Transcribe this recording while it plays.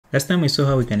Last time we saw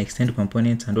how we can extend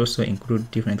components and also include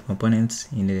different components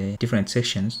in the different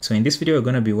sections. So in this video, we're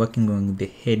going to be working on the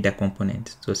header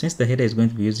component. So since the header is going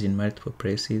to be used in multiple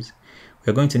places,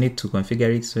 we're going to need to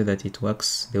configure it so that it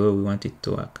works the way we want it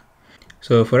to work.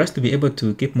 So for us to be able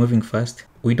to keep moving fast,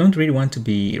 we don't really want to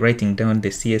be writing down the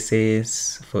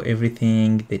CSS for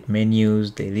everything, the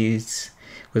menus, the lists,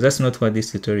 because that's not what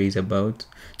this tutorial is about.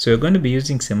 So we're going to be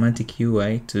using Semantic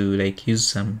UI to use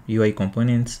some UI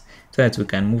components so that we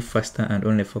can move faster and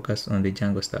only focus on the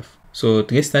Django stuff. So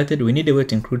to get started, we need a way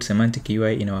to include Semantic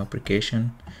UI in our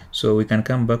application. So we can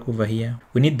come back over here.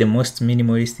 We need the most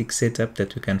minimalistic setup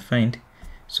that we can find.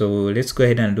 So let's go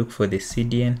ahead and look for the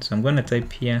CDN. So I'm going to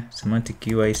type here Semantic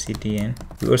UI CDN.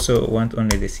 We also want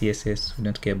only the CSS. We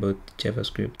don't care about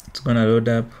JavaScript. It's going to load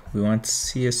up. We want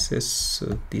CSS.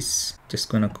 So this, just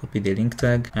going to copy the link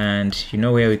tag, and you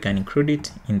know where we can include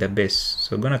it in the base.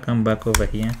 So I'm going to come back over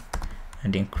here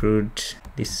and include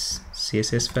this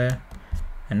CSS file.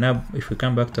 And now if we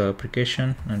come back to our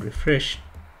application and refresh,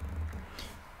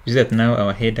 you see that now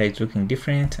our header is looking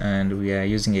different and we are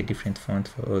using a different font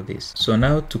for all this. So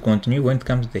now to continue, when it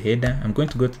comes to the header, I'm going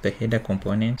to go to the header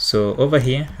component. So over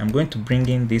here, I'm going to bring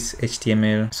in this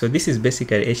HTML. So this is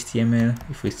basically HTML.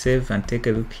 If we save and take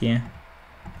a look here,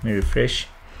 let me refresh,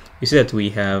 you see that we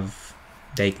have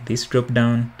like this drop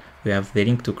down. We have the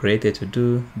link to create a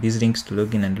to-do, these links to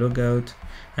login and log out,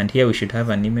 and here we should have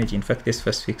an image. In fact, let's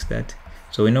first fix that.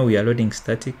 So we know we are loading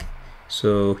static.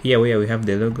 So here where we have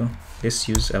the logo, let's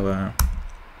use our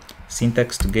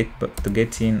syntax to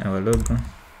get in our logo.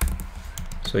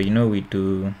 So you know we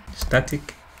do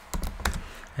static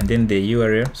and then the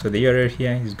URL. So the URL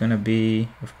here is gonna be,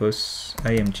 of course,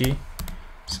 img/logo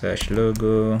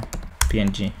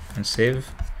png and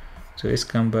save. So let's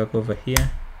come back over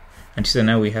here, and so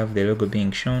now we have the logo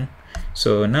being shown.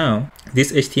 So now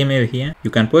this HTML here, you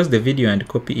can pause the video and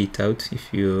copy it out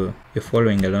if you're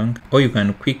following along, or you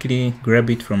can quickly grab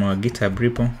it from our GitHub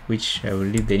repo, which I will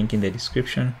leave the link in the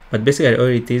description. But basically all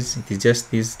it is just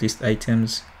these list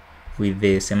items with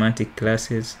the semantic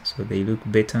classes, so they look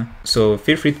better. So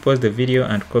feel free to pause the video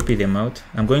and copy them out.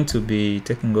 I'm going to be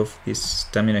taking off this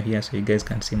terminal here so you guys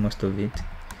can see most of it.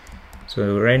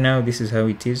 So right now this is how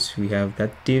it is. We have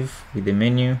that div with the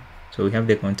menu. So we have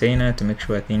the container to make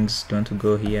sure things don't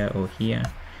go here or here.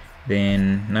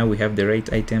 Then now we have the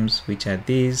right items, which are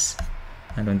these,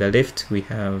 and on the left we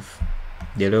have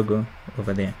the logo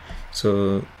over there.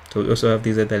 So we also have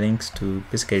these other links to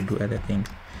basically do other things.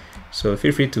 So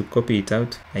feel free to copy it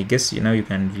out. I guess now you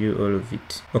can view all of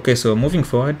it. Okay, so moving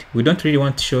forward, we don't really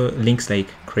want to show links like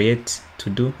create to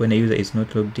do when the user is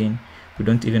not logged in. We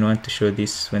don't even want to show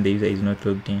this when the user is not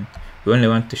logged in. We only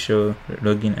want to show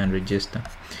login and register.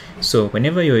 So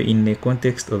whenever you're in the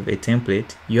context of a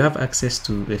template, you have access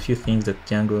to a few things that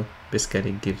Django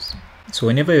basically gives. So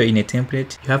whenever you're in a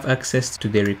template, you have access to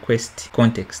the request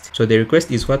context. So the request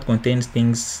is what contains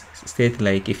things state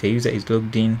like if a user is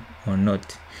logged in or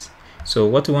not. So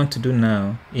what we want to do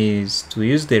now is to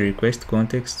use the request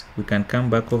context. We can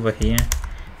come back over here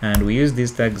and we use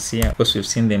these tags here. Of course, we've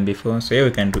seen them before. So here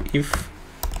we can do if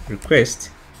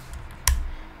request,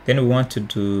 then we want to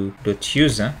do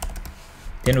 .user,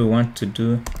 then we want to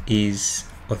do is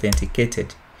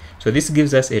authenticated. So this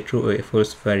gives us a true or a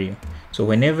false value. So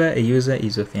whenever a user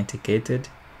is authenticated,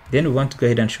 then we want to go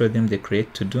ahead and show them the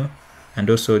create to do and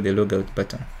also the logout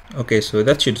button. Okay, so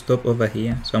that should stop over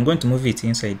here. So I'm going to move it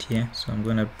inside here. So I'm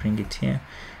going to bring it here,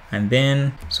 and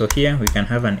then so here we can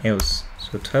have an else.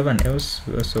 So to have an else,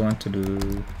 we also want to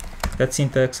do that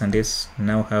syntax, and this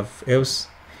now have else.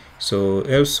 So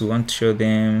else we want to show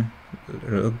them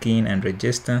login and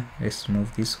register. Let's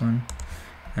remove this one,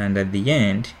 and at the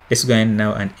end let's go in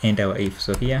now and end our if.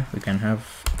 So here we can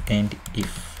have end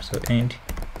if. So end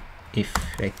if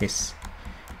like this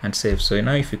and save. So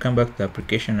now if we come back to the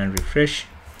application and refresh,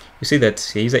 you see that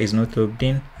the user is not logged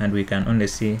in and we can only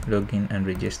see login and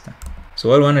register. So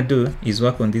all we want to do is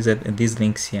work on these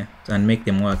links here and make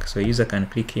them work. So user can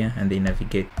click here and they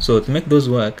navigate. So to make those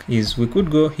work is we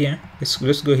could go here.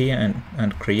 Let's go here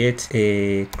and create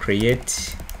a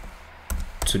create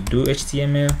to do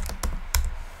HTML,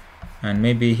 and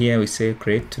maybe here we say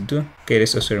create to do. Okay,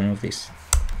 let's also remove this.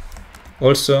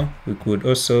 Also, we could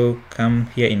also come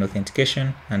here in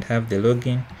authentication and have the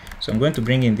login. So I'm going to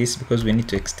bring in this because we need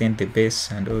to extend the base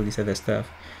and all this other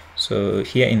stuff. So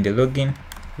here in the login,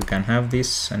 we can have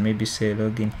this and maybe say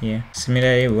login here.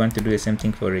 Similarly, we want to do the same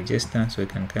thing for register. So we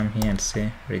can come here and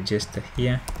say register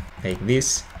here like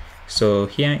this. So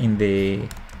here in the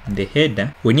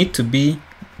header, we need to be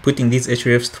putting these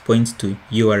hrefs to point to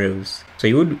URLs. So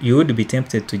you would be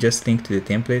tempted to just link to the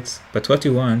templates, but what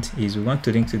we want is we want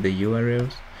to link to the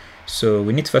URLs. So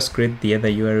we need to first create the other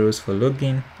URLs for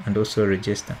login and also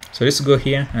register. So let's go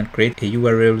here and create a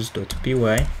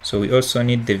urls.py. So we also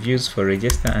need the views for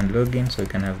register and login. So we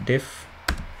can have def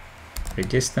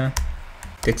register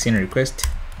text in request.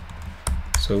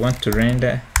 So we want to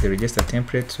render the register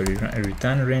template, so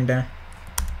return render.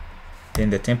 Then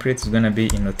the template is going to be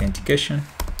in authentication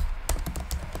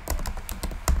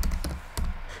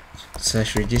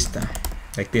 / register,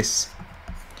 like this.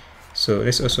 So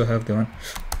let's also have the one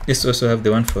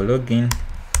for login.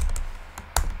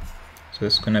 So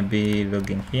it's gonna be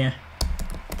login here,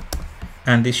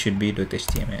 and this should be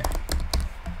 .html.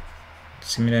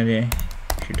 Similarly,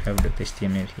 should have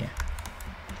 .html here.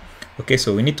 Okay,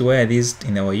 so we need to wire these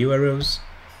in our URLs.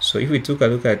 So if we took a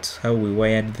look at how we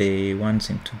wired the ones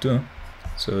in to do,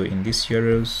 so in these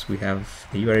URLs we have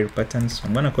the URL patterns. So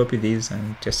I'm gonna copy these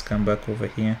and just come back over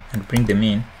here and bring them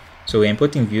in. So we're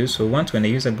importing views. So once when the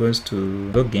user goes to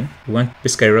login, we want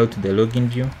basically route to the login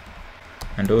view,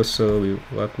 and also we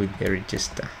work with the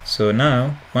register. So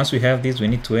now once we have these, we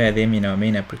need to wire them in our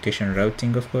main application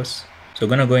routing, of course. So we're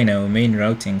gonna go in our main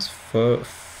routings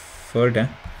folder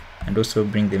and also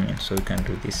bring them in. So we can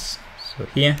do this. So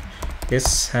here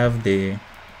let's have the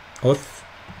auth,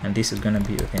 and this is gonna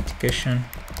be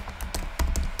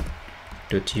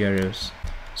authentication.urls.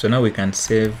 So now we can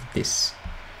save this.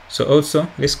 So also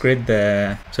let's create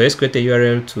a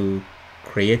URL to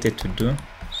create a to do.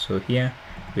 So here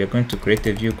we are going to create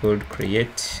a view called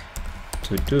create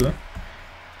to do.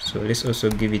 So let's also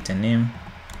give it a name,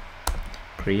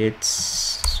 create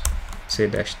 /to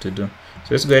do. So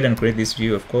let's go ahead and create this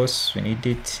view. Of course we need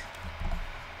it,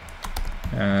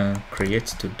 create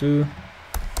to do,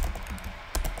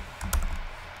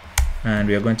 and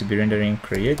we are going to be rendering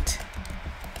create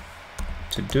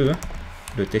to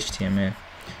do.html.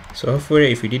 So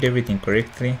hopefully if we did everything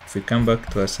correctly, if we come back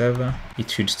to our server, it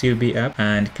should still be up,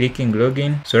 and clicking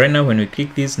login. So right now when we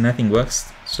click this, nothing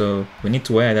works. So we need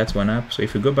to wire that one up. So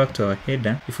if we go back to our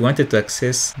header, if we wanted to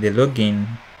access the login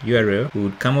URL, we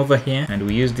would come over here and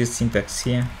we use this syntax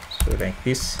here. So like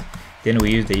this, then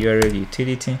we use the URL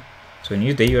utility. So when you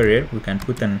use the URL, we can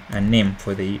put a name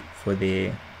for the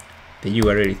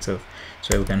URL itself.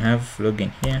 So we can have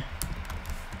login here.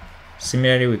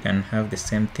 Similarly, we can have the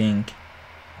same thing.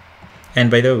 And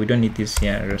by the way, we don't need this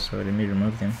here, so let me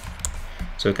remove them.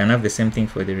 So we can have the same thing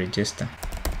for the register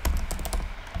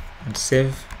and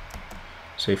save.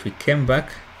 So if we came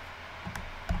back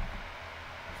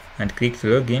and click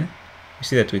login, you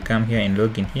see that we come here in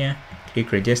login here,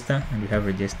 click register, and we have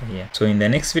register here. So in the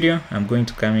next video, I'm going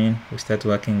to come in, we start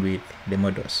working with the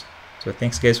models. So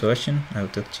thanks guys for watching. I'll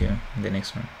talk to you in the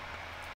next one.